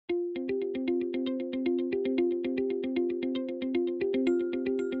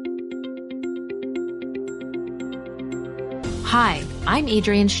Hi, I'm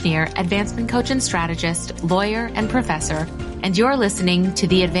Adrienne advancement coach and strategist, lawyer, and professor, and you're listening to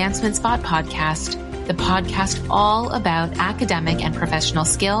the Advancement Spot podcast, the podcast all about academic and professional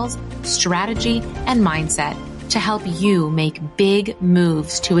skills, strategy, and mindset to help you make big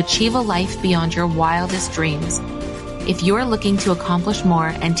moves to achieve a life beyond your wildest dreams. If you're looking to accomplish more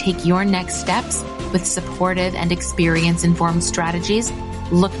and take your next steps with supportive and experience-informed strategies,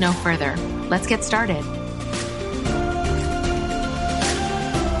 look no further. Let's get started.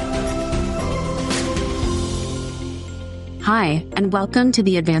 Hi, and welcome to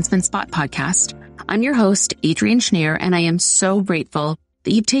the Advancement Spot podcast. I'm your host, Adrienne Schneer, and I am so grateful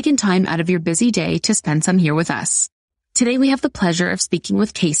that you've taken time out of your busy day to spend some here with us. Today, we have the pleasure of speaking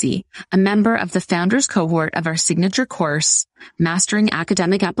with Casey, a member of the founders cohort of our signature course, Mastering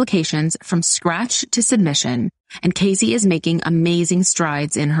Academic Applications from Scratch to Submission. And Casey is making amazing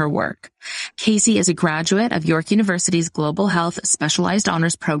strides in her work. Casey is a graduate of York University's Global Health Specialized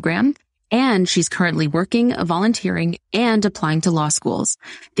Honors Program, and she's currently working, volunteering, and applying to law schools.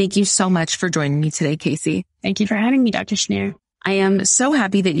 Thank you so much for joining me today, Casey. Thank you for having me, Dr. Schneer. I am so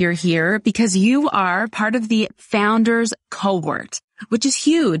happy that you're here because you are part of the founders cohort, which is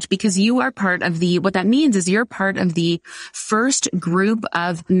huge because you are part of what that means is you're part of the first group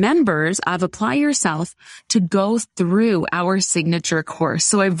of members of Apply Yourself to go through our signature course.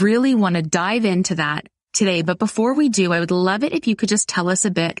 So I really want to dive into that today. But before we do, I would love it if you could just tell us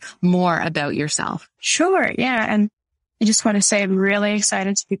a bit more about yourself. Sure. Yeah. And I just want to say I'm really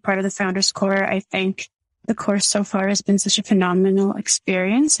excited to be part of the Founders Cohort. I think the course so far has been such a phenomenal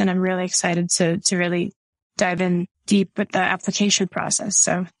experience, and I'm really excited to really dive in deep with the application process.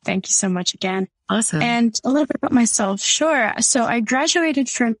 So thank you so much again. Awesome. And a little bit about myself. Sure. So I graduated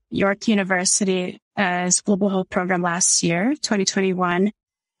from York University as Global Health Program last year, 2021.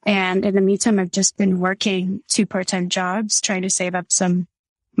 And in the meantime, I've just been working 2 part-time jobs, trying to save up some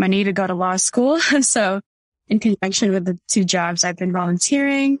money to go to law school. So in conjunction with the 2 jobs, I've been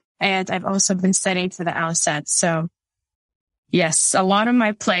volunteering, and I've also been studying for the LSAT. So yes, a lot on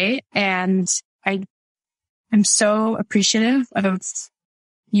my plate. And I'm so appreciative of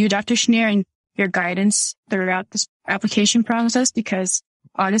you, Dr. Schneer, and your guidance throughout this application process, because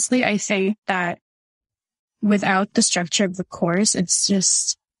honestly, I think that without the structure of the course, it's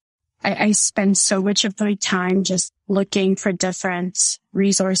just, I spend so much of my time just looking for different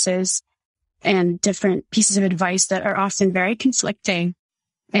resources and different pieces of advice that are often very conflicting.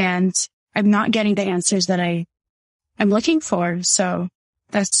 And I'm not getting the answers that I'm looking for. So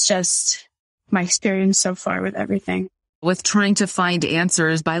that's just my experience so far with everything. With trying to find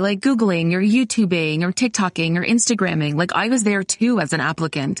answers by Googling or YouTubing or TikToking or Instagramming. I was there too as an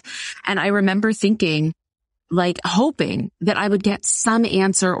applicant. And I remember thinking, hoping that I would get some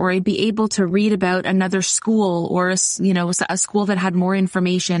answer, or I'd be able to read about another school or, a school that had more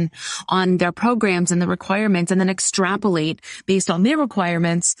information on their programs and the requirements, and then extrapolate based on their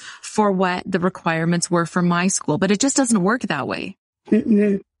requirements for what the requirements were for my school. But it just doesn't work that way.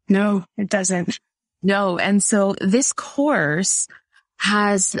 No, it doesn't. No. And so this course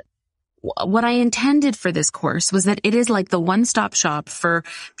has, what I intended for this course was that it is like the one-stop shop for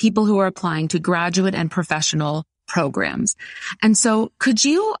people who are applying to graduate and professional programs. And so could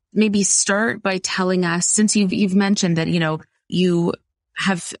you maybe start by telling us, since you've mentioned that, you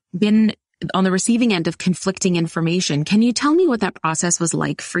have been on the receiving end of conflicting information, can you tell me what that process was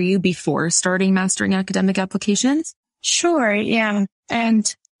like for you before starting Mastering Academic Applications? Sure. Yeah.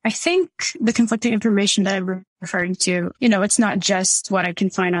 And I think the conflicting information that I'm referring to, it's not just what I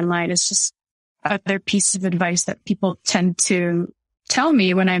can find online. It's just other pieces of advice that people tend to tell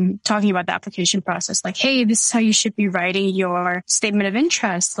me when I'm talking about the application process. Hey, this is how you should be writing your statement of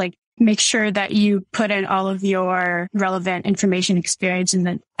interest. Make sure that you put in all of your relevant information, experience, and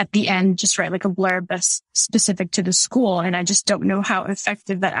then at the end, just write a blurb that's specific to the school. And I just don't know how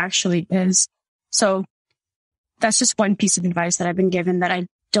effective that actually is. So that's just one piece of advice that I've been given that I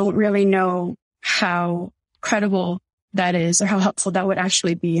don't really know how credible that is or how helpful that would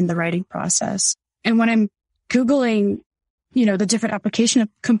actually be in the writing process. And when I'm Googling, the different application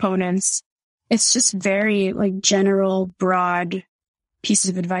components, it's just very general, broad pieces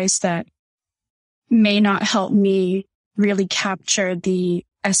of advice that may not help me really capture the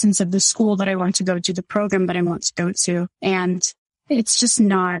essence of the school that I want to go to, the program that I want to go to. And it's just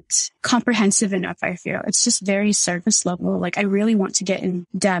not comprehensive enough, I feel. It's just very surface level. I really want to get in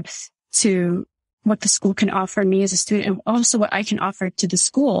depth to what the school can offer me as a student and also what I can offer to the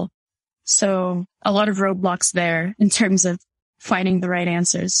school. So a lot of roadblocks there in terms of finding the right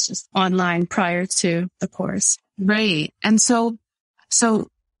answers just online prior to the course. Right. And so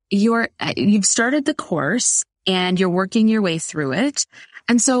you've started the course and you're working your way through it.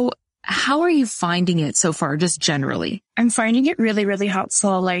 And so how are you finding it so far, just generally? I'm finding it really, really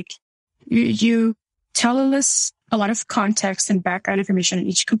helpful. Like you tell us a lot of context and background information on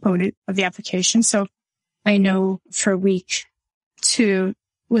each component of the application. So I know for week 2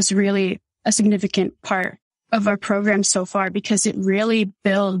 was really a significant part of our program so far because it really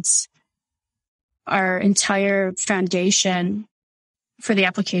builds our entire foundation for the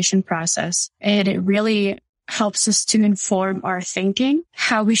application process. And it really helps us to inform our thinking,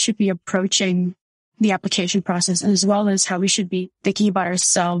 how we should be approaching the application process, as well as how we should be thinking about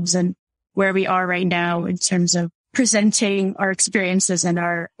ourselves and where we are right now in terms of presenting our experiences and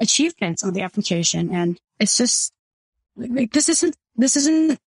our achievements on the application. And it's just like, this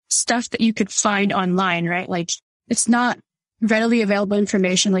isn't stuff that you could find online, right? Like it's not readily available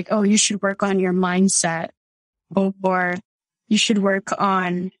information like, oh, you should work on your mindset or you should work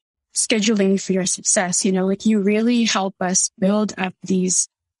on scheduling for your success. Like you really help us build up these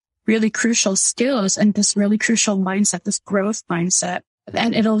really crucial skills and this really crucial mindset, this growth mindset.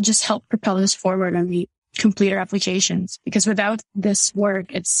 And it'll just help propel us forward when we complete our applications. Because without this work,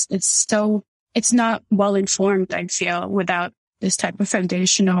 it's not well informed, I feel, without this type of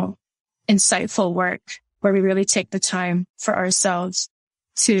foundational, insightful work where we really take the time for ourselves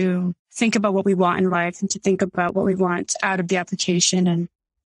to think about what we want in life and to think about what we want out of the application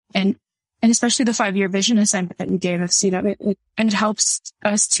and especially the 5-year vision assignment that you gave us, it helps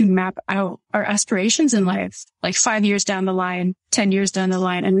us to map out our aspirations in life, like 5 years down the line, 10 years down the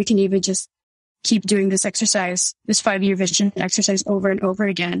line. And we can even just keep doing this exercise, this 5-year vision exercise over and over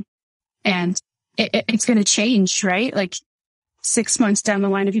again. And it's going to change, right? Like 6 months down the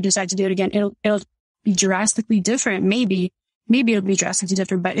line, if you decide to do it again, it'll be drastically different. Maybe it'll be drastically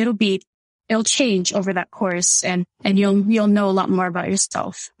different, but it'll change over that course and you'll know a lot more about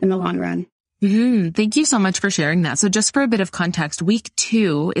yourself in the long run. Thank you so much for sharing that. So just for a bit of context, week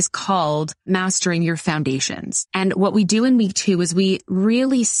 2 is called Mastering Your Foundations. And what we do in week 2 is we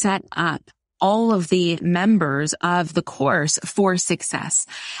really set up all of the members of the course for success.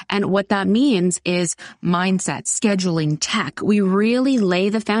 And what that means is mindset, scheduling, tech. We really lay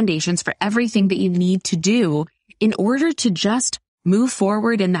the foundations for everything that you need to do in order to just move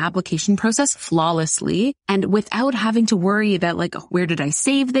forward in the application process flawlessly and without having to worry about like, where did I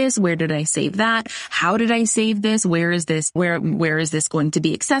save this? Where did I save that? How did I save this? Where is this? Where is this going to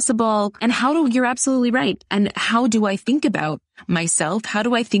be accessible? And you're absolutely right. And how do I think about myself? How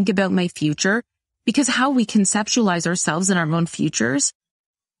do I think about my future? Because how we conceptualize ourselves and our own futures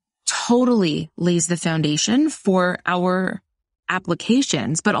totally lays the foundation for our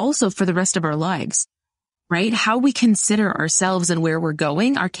applications, but also for the rest of our lives. Right? How we consider ourselves and where we're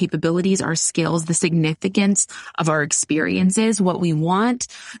going, our capabilities, our skills, the significance of our experiences, what we want,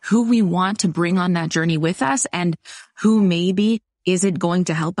 who we want to bring on that journey with us, and who maybe isn't going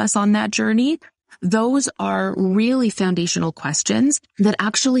to help us on that journey. Those are really foundational questions that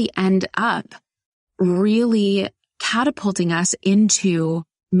actually end up really catapulting us into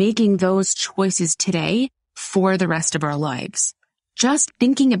making those choices today for the rest of our lives. Just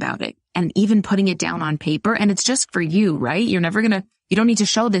thinking about it and even putting it down on paper. And it's just for you, right? You don't need to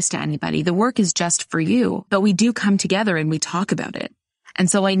show this to anybody. The work is just for you, but we do come together and we talk about it. And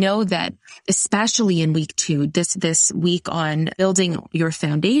so I know that especially in week 2, this week on building your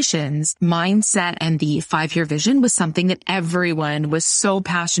foundations, mindset and the 5-year vision was something that everyone was so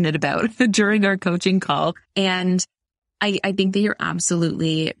passionate about during our coaching call. And I think that you're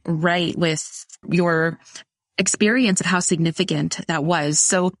absolutely right with your experience of how significant that was.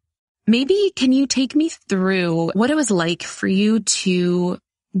 So maybe can you take me through what it was like for you to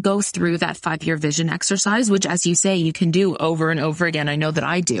go through that 5-year vision exercise, which, as you say, you can do over and over again. I know that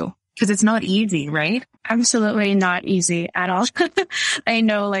I do because it's not easy, right? Absolutely not easy at all. I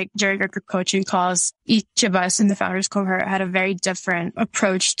know like during our group coaching calls, each of us in the founders cohort had a very different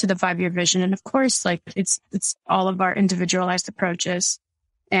approach to the 5-year vision. And of course, like it's all of our individualized approaches.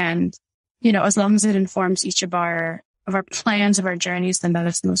 And as long as it informs each of our plans, of our journeys, then that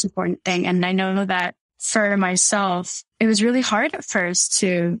is the most important thing. And I know that for myself, it was really hard at first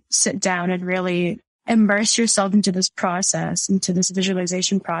to sit down and really immerse yourself into this process, into this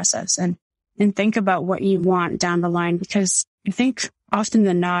visualization process and think about what you want down the line. Because I think often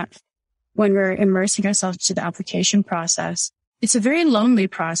than not, when we're immersing ourselves into the application process, it's a very lonely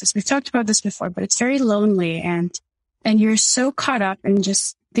process. We've talked about this before, but it's very lonely and you're so caught up in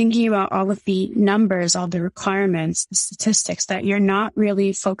just thinking about all of the numbers, all the requirements, the statistics that you're not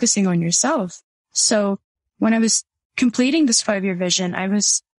really focusing on yourself. So when I was completing this 5-year vision,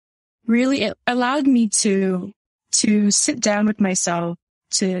 it allowed me to sit down with myself,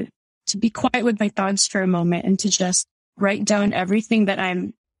 to to be quiet with my thoughts for a moment and to just write down everything that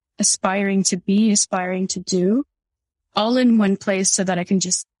I'm aspiring to be, aspiring to do, all in one place so that I can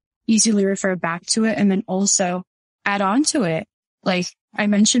just easily refer back to it and then also add on to it. Like I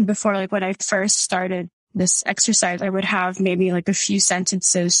mentioned before, like when I first started this exercise, I would have maybe like a few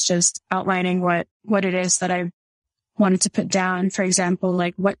sentences just outlining what it is that I wanted to put down. For example,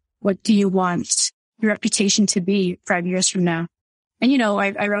 like what do you want your reputation to be 5 years from now? And,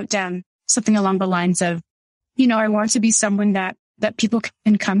 I wrote down something along the lines of, I want to be someone that people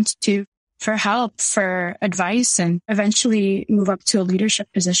can come to for help, for advice, and eventually move up to a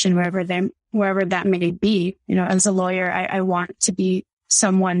leadership position wherever that may be. As a lawyer, I want to be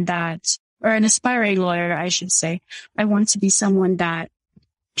someone or an aspiring lawyer, I should say. I want to be someone that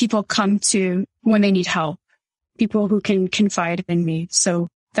people come to when they need help, people who can confide in me. So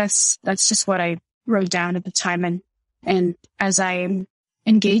that's just what I wrote down at the time. And as I'm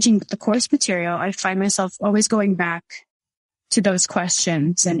engaging with the course material, I find myself always going back to those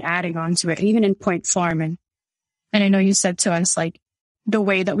questions and adding on to it, even in point form. And I know you said to us, like, the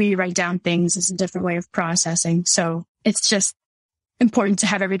way that we write down things is a different way of processing. So it's just important to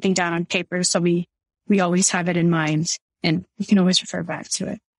have everything down on paper so we always have it in mind and we can always refer back to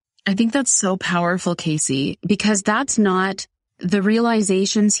it. I think that's so powerful, Casey, because that's not, the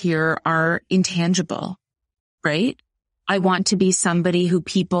realizations here are intangible, right? I want to be somebody who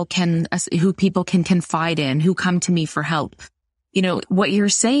people can confide in, who come to me for help. What you're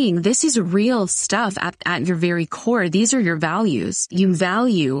saying, this is real stuff at your very core. These are your values. You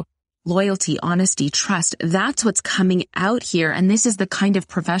value loyalty, honesty, trust. That's what's coming out here. And this is the kind of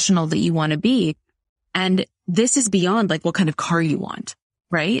professional that you want to be. And this is beyond like what kind of car you want,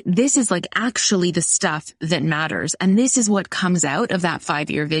 right? This is like actually the stuff that matters. And this is what comes out of that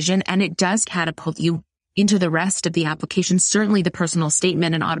 5-year vision. And it does catapult you into the rest of the application, certainly the personal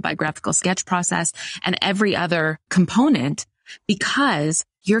statement and autobiographical sketch process and every other component, because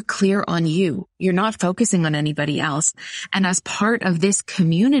you're clear on you. You're not focusing on anybody else. And as part of this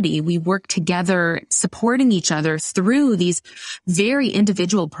community, we work together, supporting each other through these very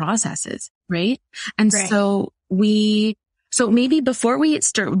individual processes, right? And right. So maybe before we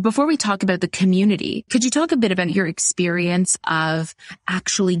talk about the community, could you talk a bit about your experience of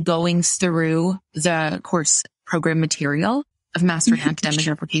actually going through the course program material of Mastering Academic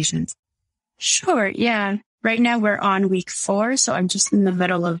Applications? Sure. Yeah. Right now we're on week 4. So I'm just in the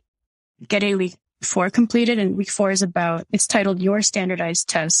middle of getting week 4 completed. And week 4 is it's titled Your Standardized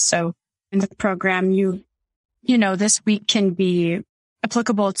Test. So in the program, this week can be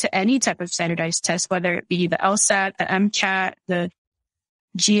applicable to any type of standardized test, whether it be the LSAT, the MCAT, the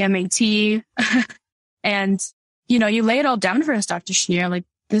GMAT. And, you lay it all down for us, Dr. Schneer. Like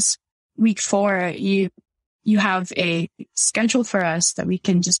this week 4, you have a schedule for us that we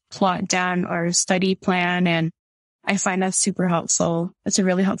can just plot down our study plan. And I find that super helpful. It's a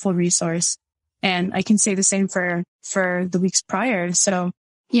really helpful resource. And I can say the same for the weeks prior. So,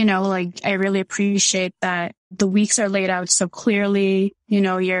 I really appreciate that the weeks are laid out so clearly.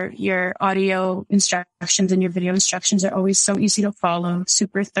 Your audio instructions and your video instructions are always so easy to follow,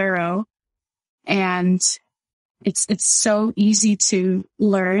 super thorough. And it's so easy to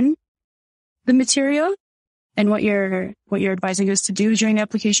learn the material and what you're advising us to do during the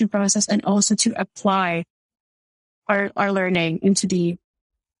application process, and also to apply our learning into the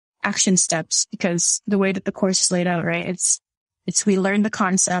action steps, because the way that the course is laid out, right? It's we learn the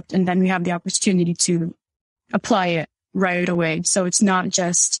concept and then we have the opportunity to apply it right away. So it's not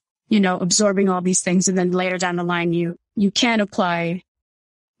just, absorbing all these things and then later down the line, you can apply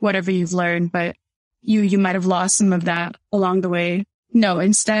whatever you've learned, but you might have lost some of that along the way. No,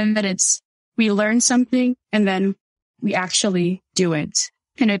 instead we learn something and then we actually do it.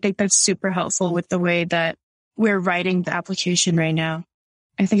 And I think that's super helpful with the way that we're writing the application right now.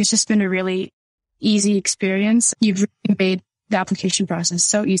 I think it's just been a really easy experience. You've really made the application process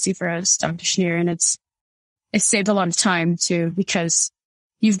so easy for us, Dr. Schneer, and it's saved a lot of time too, because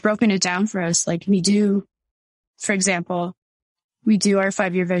you've broken it down for us. Like for example, we do our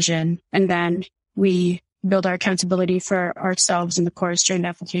 5-year vision and then we build our accountability for ourselves in the course during the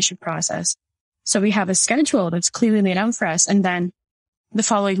application process. So we have a schedule that's clearly laid out for us. And then the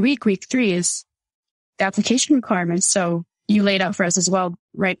following week 3 is the application requirements. So you laid out for us as well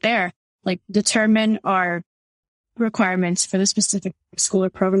right there, like determine our requirements for the specific school or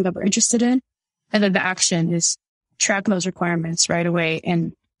program that we're interested in. And then the action is track those requirements right away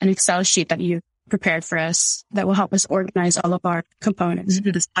in an Excel sheet that you prepared for us that will help us organize all of our components.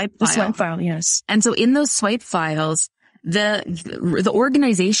 The swipe file, yes. And so in those swipe files, the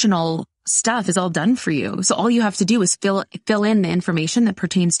organizational stuff is all done for you. So all you have to do is fill in the information that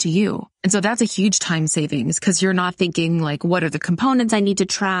pertains to you. And so that's a huge time savings because you're not thinking like, what are the components I need to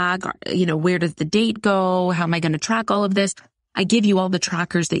track? Or, where does the date go? How am I going to track all of this? I give you all the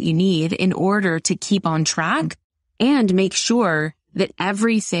trackers that you need in order to keep on track and make sure that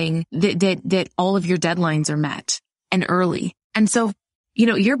everything that all of your deadlines are met and early. And so,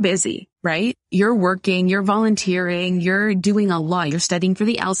 you're busy, right? You're working, you're volunteering, you're doing a lot. You're studying for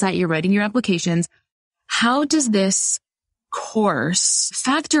the LSAT, you're writing your applications. How does this course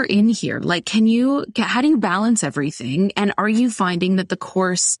factor in here? Like, how do you balance everything? And are you finding that the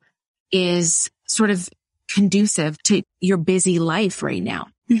course is sort of conducive to your busy life right now?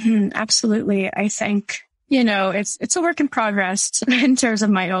 Mm-hmm, absolutely. I think, it's a work in progress in terms of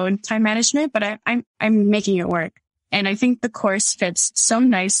my own time management, but I'm making it work. And I think the course fits so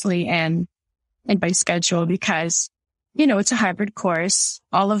nicely in my schedule because, it's a hybrid course.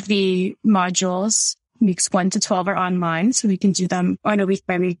 All of the modules, weeks 1 to 12 are online, so we can do them on a week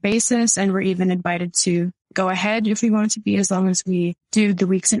by week basis. And we're even invited to go ahead if we want to be, as long as we do the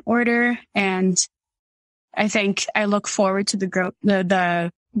weeks in order. And I think I look forward to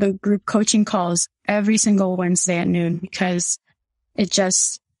the group coaching calls every single Wednesday at noon because it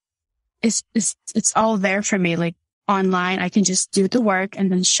just, it's all there for me. Like, online, I can just do the work and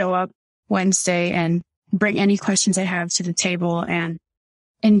then show up Wednesday and bring any questions I have to the table and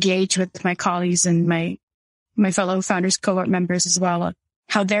engage with my colleagues and my fellow founders, cohort members as well,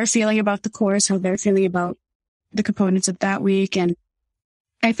 how they're feeling about the course, how they're feeling about the components of that week. And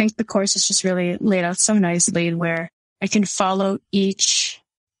I think the course is just really laid out so nicely where I can follow each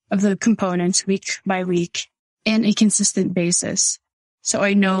of the components week by week in a consistent basis. So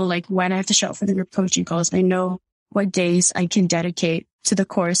I know like when I have to show up for the group coaching calls, I know what days I can dedicate to the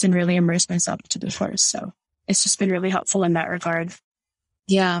course and really immerse myself into the course. So it's just been really helpful in that regard.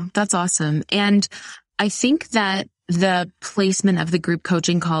 Yeah, that's awesome. And I think that the placement of the group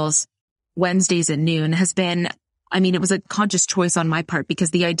coaching calls Wednesdays at noon has been, it was a conscious choice on my part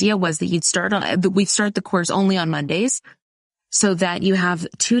because the idea was that we'd start the course only on Mondays so that you have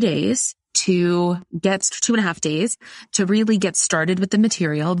 2 days to get 2.5 days to really get started with the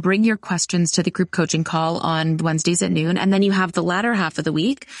material, bring your questions to the group coaching call on Wednesdays at noon. And then you have the latter half of the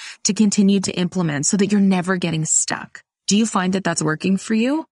week to continue to implement so that you're never getting stuck. Do you find that that's working for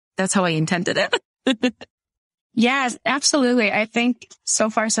you? That's how I intended it. Yes, absolutely. I think so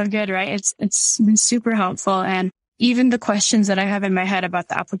far so good, right? It's been super helpful. And even the questions that I have in my head about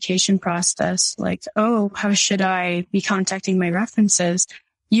the application process, like, how should I be contacting my references?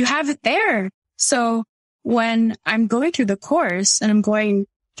 You have it there. So when I'm going through the course and I'm going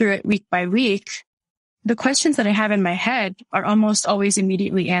through it week by week, the questions that I have in my head are almost always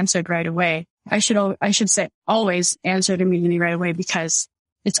immediately answered right away. I should say always answered immediately right away because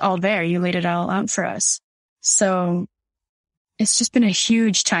it's all there. You laid it all out for us. So it's just been a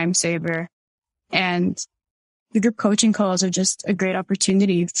huge time saver. And the group coaching calls are just a great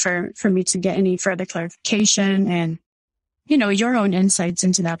opportunity for me to get any further clarification and your own insights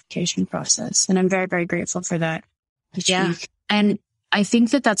into the application process. And I'm very, very grateful for that. Yeah. And I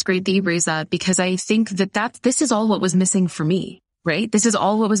think that that's great that you raise that because I think this is all what was missing for me, right? This is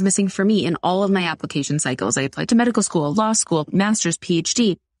all what was missing for me in all of my application cycles. I applied to medical school, law school, master's,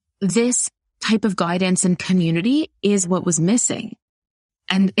 PhD. This type of guidance and community is what was missing.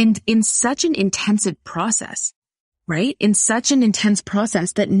 And in such an intensive process, right? In such an intense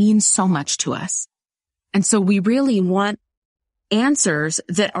process that means so much to us. And so we really want answers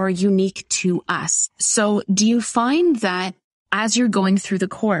that are unique to us. So do you find that as you're going through the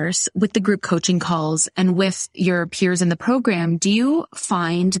course with the group coaching calls and with your peers in the program, do you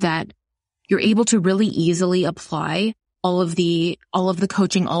find that you're able to really easily apply all of the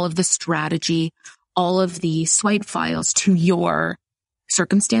coaching, all of the strategy, all of the swipe files to your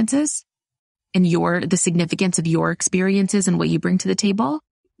circumstances and the significance of your experiences and what you bring to the table?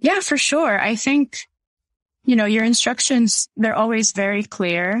 Yeah, for sure. I think your instructions, they're always very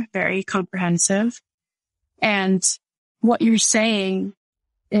clear, very comprehensive. And what you're saying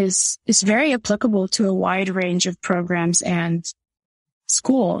is very applicable to a wide range of programs and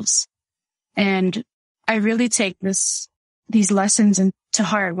schools. And I really take these lessons to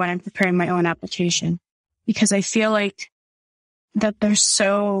heart when I'm preparing my own application, because I feel like that they're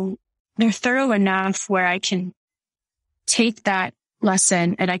thorough enough where I can take that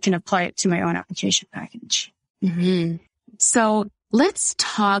lesson and I can apply it to my own application package. Mm-hmm. So let's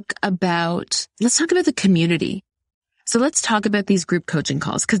talk about the community. So let's talk about these group coaching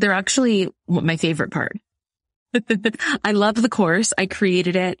calls because they're actually my favorite part. I love the course. I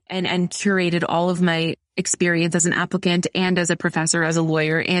created it and curated all of my experience as an applicant and as a professor, as a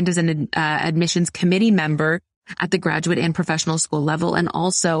lawyer, and as an admissions committee member at the graduate and professional school level, and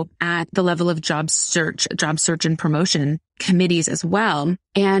also at the level of job search and promotion committees as well.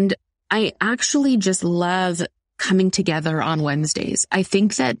 And I actually just love coming together on Wednesdays. I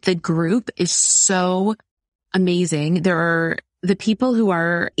think that the group is so amazing. The people who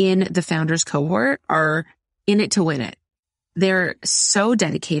are in the founders cohort are in it to win it. They're so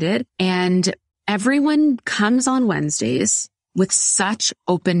dedicated, and everyone comes on Wednesdays with such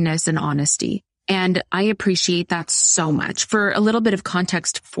openness and honesty. And I appreciate that so much. For a little bit of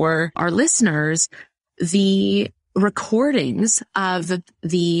context for our listeners, the recordings of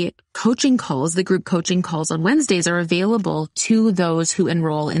the coaching calls, the group coaching calls on Wednesdays, are available to those who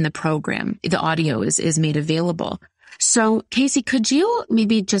enroll in the program. The audio is made available. So Casey, could you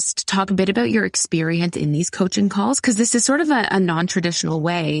maybe just talk a bit about your experience in these coaching calls? Because this is sort of a non-traditional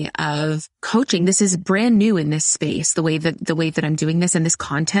way of coaching. This is brand new in this space, the way that I'm doing this and this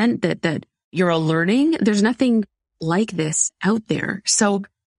content that you're all learning. There's nothing like this out there. So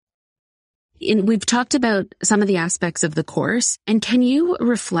we've talked about some of the aspects of the course, and can you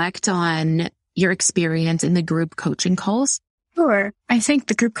reflect on your experience in the group coaching calls? Sure. I think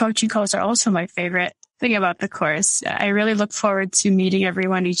the group coaching calls are also my favorite thing about the course. I really look forward to meeting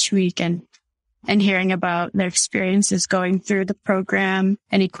everyone each week and hearing about their experiences going through the program,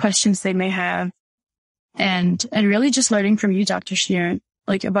 any questions they may have, and really just learning from you, Dr. Schneer,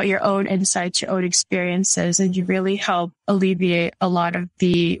 like about your own insights, your own experiences, and you really help alleviate a lot of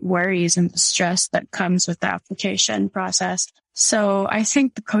the worries and the stress that comes with the application process. So I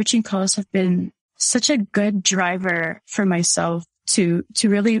think the coaching calls have been such a good driver for myself to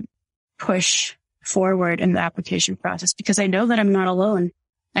really push forward in the application process, because I know that I'm not alone.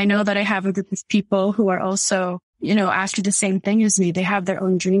 I know that I have a group of people who are also, after the same thing as me. They have their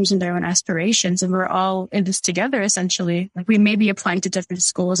own dreams and their own aspirations, and we're all in this together, essentially. Like, we may be applying to different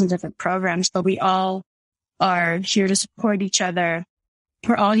schools and different programs, but we all are here to support each other.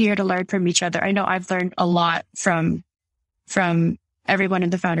 We're all here to learn from each other. I know I've learned a lot from everyone in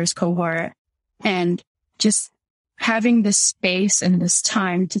the founders cohort, and just having this space and this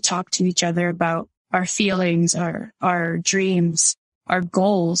time to talk to each other about our feelings, our dreams, our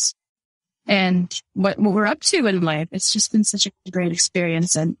goals, and what we're up to in life. It's just been such a great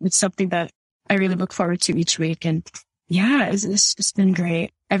experience, and it's something that I really look forward to each week. And yeah, it's been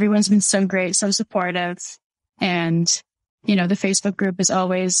great. Everyone's been so great, so supportive. And, the Facebook group is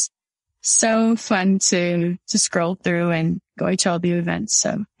always so fun to scroll through and go to all the events.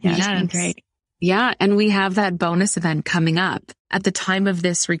 So yeah, It's been great. Yeah. And we have that bonus event coming up. At the time of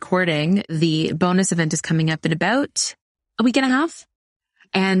this recording, the bonus event is coming up in about a week and a half.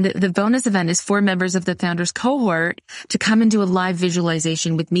 And the bonus event is for members of the Founders Cohort to come and do a live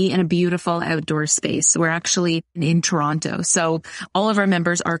visualization with me in a beautiful outdoor space. We're actually in Toronto. So all of our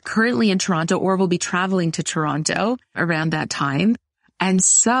members are currently in Toronto or will be traveling to Toronto around that time. And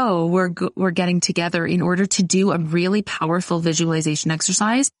so we're getting together in order to do a really powerful visualization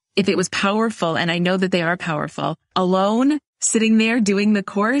exercise. If it was powerful, and I know that they are powerful, alone, sitting there doing the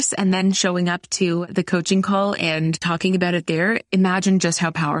course and then showing up to the coaching call and talking about it there, imagine just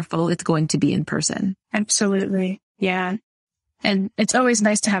how powerful it's going to be in person. Absolutely. Yeah. And it's always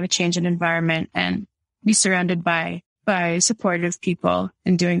nice to have a change in environment and be surrounded by supportive people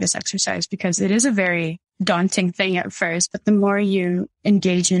in doing this exercise, because it is a very daunting thing at first, but the more you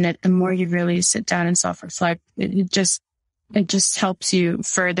engage in it, the more you really sit down and self-reflect. It just helps you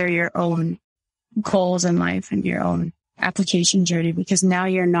further your own goals in life and your own application journey, because now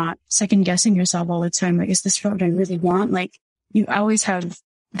you're not second guessing yourself all the time. Like, is this what I really want? Like, you always have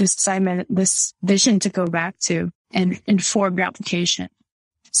this assignment, this vision to go back to and inform your application.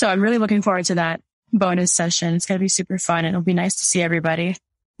 So I'm really looking forward to that bonus session. It's going to be super fun, and it'll be nice to see everybody.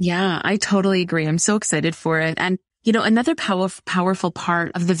 Yeah, I totally agree. I'm so excited for it. And another powerful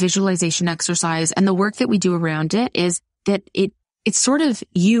part of the visualization exercise and the work that we do around it is that it's sort of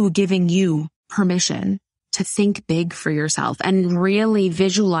you giving you permission to think big for yourself and really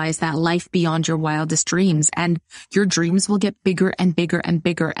visualize that life beyond your wildest dreams. And your dreams will get bigger and bigger and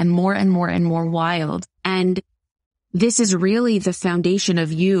bigger and more and more and more wild. And this is really the foundation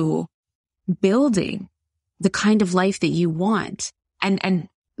of you building the kind of life that you want and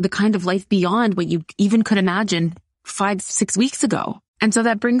the kind of life beyond what you even could imagine 5-6 weeks ago. And so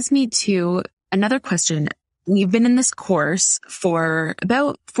that brings me to another question. We've been in this course for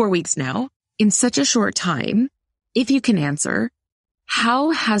about 4 weeks now. In such a short time, if you can answer, how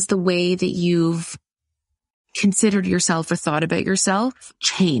has the way that you've considered yourself or thought about yourself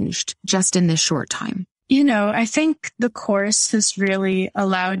changed just in this short time? I think the course has really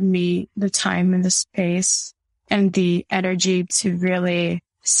allowed me the time and the space and the energy to really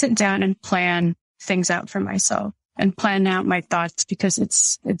sit down and plan things out for myself and plan out my thoughts, because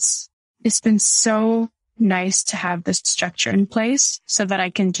it's been so nice to have this structure in place so that I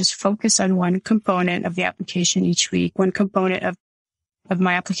can just focus on one component of the application each week, one component of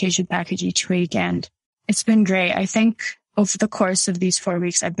my application package each week. And it's been great. I think over the course of these 4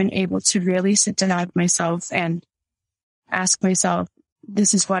 weeks, I've been able to really sit down with myself and ask myself,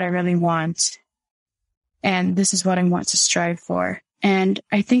 this is what I really want. And this is what I want to strive for. And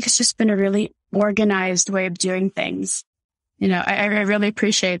I think it's just been a really organized way of doing things. I really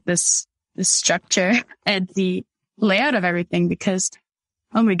appreciate this structure and the layout of everything, because,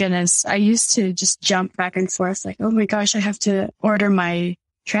 oh my goodness, I used to just jump back and forth like, oh my gosh, I have to order my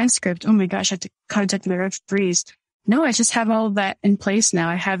transcript. Oh my gosh, I have to contact my referees. No, I just have all of that in place now.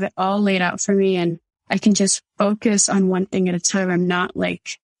 I have it all laid out for me, and I can just focus on one thing at a time. I'm not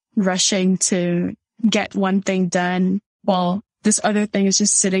like rushing to get one thing done while this other thing is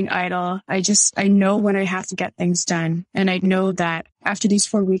just sitting idle. I know when I have to get things done. And I know that after these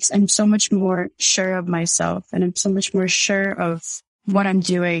 4 weeks, I'm so much more sure of myself, and I'm so much more sure of what I'm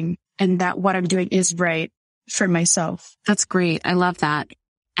doing, and that what I'm doing is right for myself. That's great. I love that.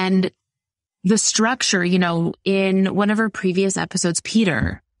 And the structure, in one of our previous episodes,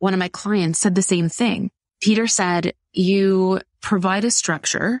 Peter, one of my clients, said the same thing. Peter said, you provide a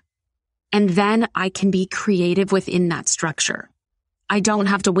structure, and then I can be creative within that structure. I don't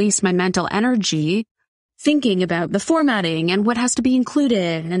have to waste my mental energy thinking about the formatting and what has to be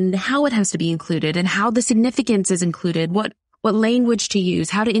included and how it has to be included and how the significance is included, what language to use,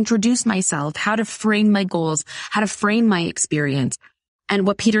 how to introduce myself, how to frame my goals, how to frame my experience. And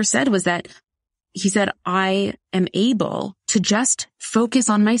what Peter said was that he said, I am able to just focus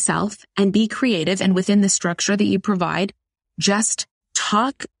on myself and be creative. And within the structure that you provide, just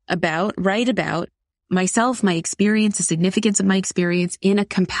write about myself, my experience, the significance of my experience in a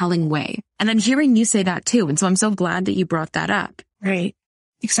compelling way. And I'm hearing you say that too. And so I'm so glad that you brought that up. Right.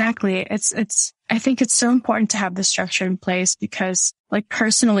 Exactly. I think it's so important to have the structure in place, because like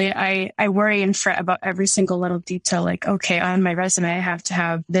personally, I worry and fret about every single little detail. Like, okay, on my resume, I have to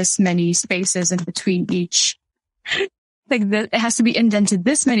have this many spaces in between each. Like it has to be indented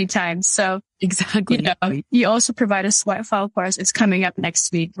this many times. So exactly. You also provide a swipe file for us. It's coming up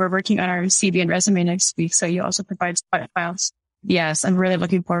next week. We're working on our CV and resume next week. So you also provide swipe files. Yes, I'm really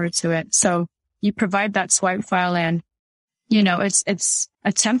looking forward to it. So you provide that swipe file, and it's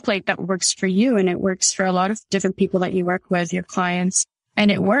a template that works for you, and it works for a lot of different people that you work with, your clients. And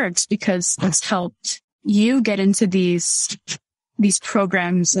it works because it's helped you get into these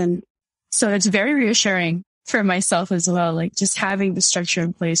programs. And so it's very reassuring for myself as well, like just having the structure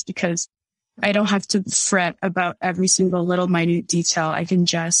in place, because I don't have to fret about every single little minute detail. I can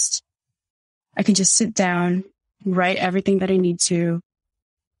just sit down, write everything that I need to,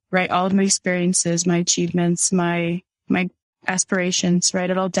 write all of my experiences, my achievements, my aspirations,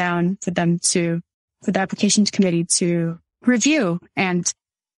 write it all down for the applications committee to review. And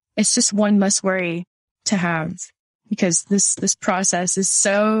it's just one less worry to have, because this process is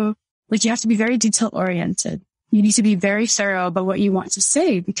so, like, you have to be very detail oriented. You need to be very thorough about what you want to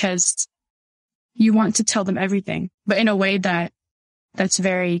say, because you want to tell them everything, but in a way that's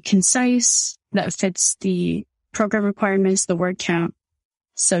very concise, that fits the program requirements, the word count.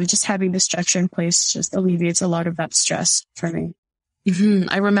 So just having the structure in place just alleviates a lot of that stress for me. Mm-hmm.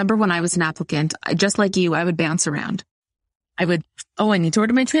 I remember when I was an applicant, just like you, I would bounce around. I need to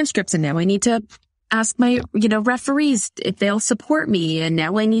order my transcripts, and now I need to ask my, referees if they'll support me. And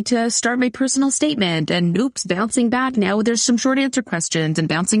now I need to start my personal statement, and oops, bouncing back. Now there's some short answer questions, and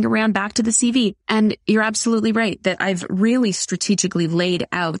bouncing around back to the CV. And you're absolutely right that I've really strategically laid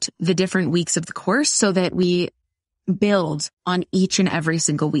out the different weeks of the course so that we build on each and every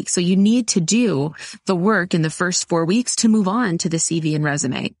single week. So you need to do the work in the first 4 weeks to move on to the CV and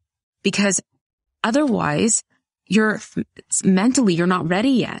resume, because otherwise you're not ready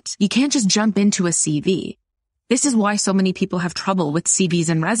yet. You can't just jump into a CV. This is why so many people have trouble with CVs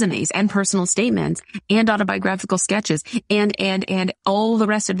and resumes and personal statements and autobiographical sketches and all the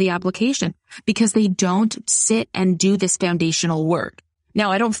rest of the application, because they don't sit and do this foundational work.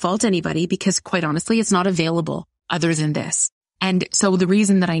 Now, I don't fault anybody, because quite honestly, it's not available other than this. And so the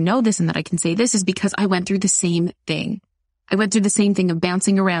reason that I know this and that I can say this is because I went through the same thing. I went through the same thing of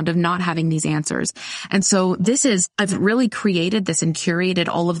bouncing around, of not having these answers. And so I've really created this and curated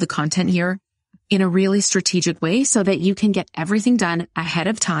all of the content here in a really strategic way so that you can get everything done ahead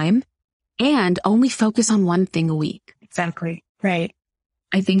of time and only focus on one thing a week. Exactly. Right.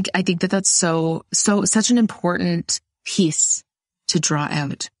 I think that that's such an important piece to draw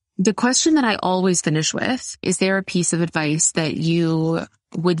out. The question that I always finish with, is there a piece of advice that you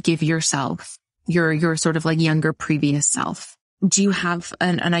would give yourself, your sort of like younger previous self? Do you have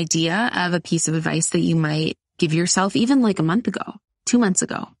an idea of a piece of advice that you might give yourself even like a month ago, 2 months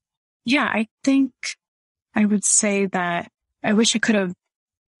ago? Yeah, I think I would say that I wish I could have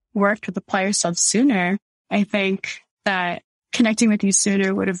worked with Apply Yourself sooner. I think that connecting with you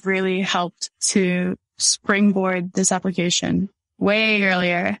sooner would have really helped to springboard this application way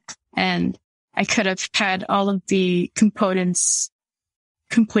earlier. And I could have had all of the components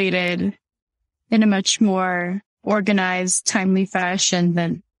completed in a much more organized, timely fashion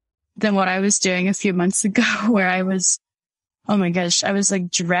than what I was doing a few months ago, where I was, oh my gosh, I was like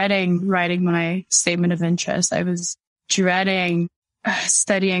dreading writing my statement of interest. I was dreading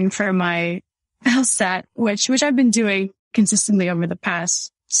studying for my LSAT, which I've been doing consistently over the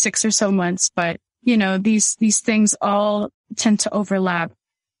past 6 or so months. But, you know, these things all tend to overlap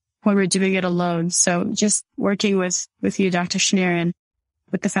when we're doing it alone. So just working with you, Dr. Schneer, and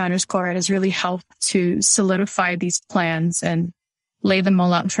with the Founders Cohort has really helped to solidify these plans and lay them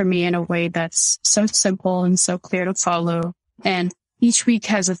all out for me in a way that's so simple and so clear to follow. And each week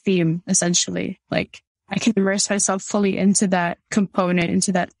has a theme, essentially. Like, I can immerse myself fully into that component,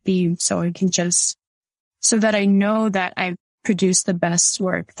 into that theme, so that I know that I've produced the best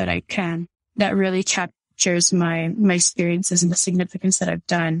work that I can, that really captures my experiences and the significance that I've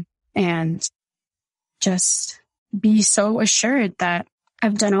done, and just be so assured that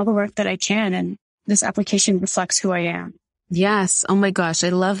I've done all the work that I can, and this application reflects who I am. Yes. Oh my gosh. I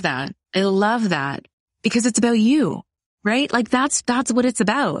love that. I love that, because it's about you, right? Like that's what it's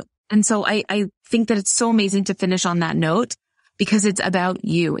about. And so I think that it's so amazing to finish on that note, because it's about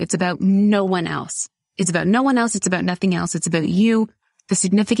you. It's about no one else. It's about no one else. It's about nothing else. It's about you, the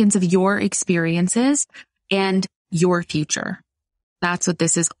significance of your experiences and your future. That's what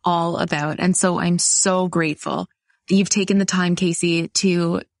this is all about. And so I'm so grateful that you've taken the time, Casey,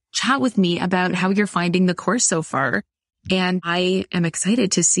 to chat with me about how you're finding the course so far. And I am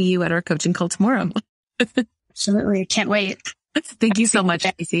excited to see you at our coaching call tomorrow. Absolutely. I can't wait. Thank you so much,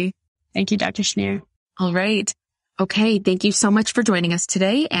 Casey. Thank you, Dr. Schneer. All right. Okay. Thank you so much for joining us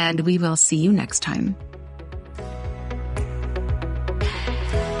today, and we will see you next time.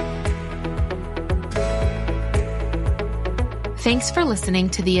 Thanks for listening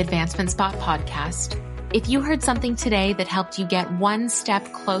to the Advancement Spot podcast. If you heard something today that helped you get one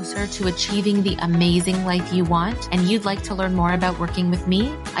step closer to achieving the amazing life you want, and you'd like to learn more about working with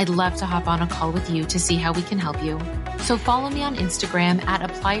me, I'd love to hop on a call with you to see how we can help you. So follow me on Instagram at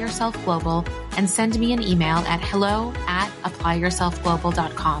Apply Yourself Global and send me an email at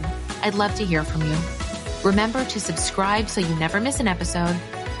hello@applyyourselfglobal.com. I'd love to hear from you. Remember to subscribe so you never miss an episode,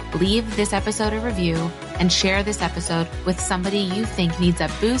 leave this episode a review, and share this episode with somebody you think needs a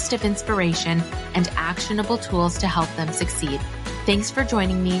boost of inspiration and actionable tools to help them succeed. Thanks for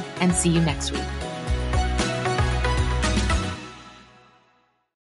joining me, and see you next week.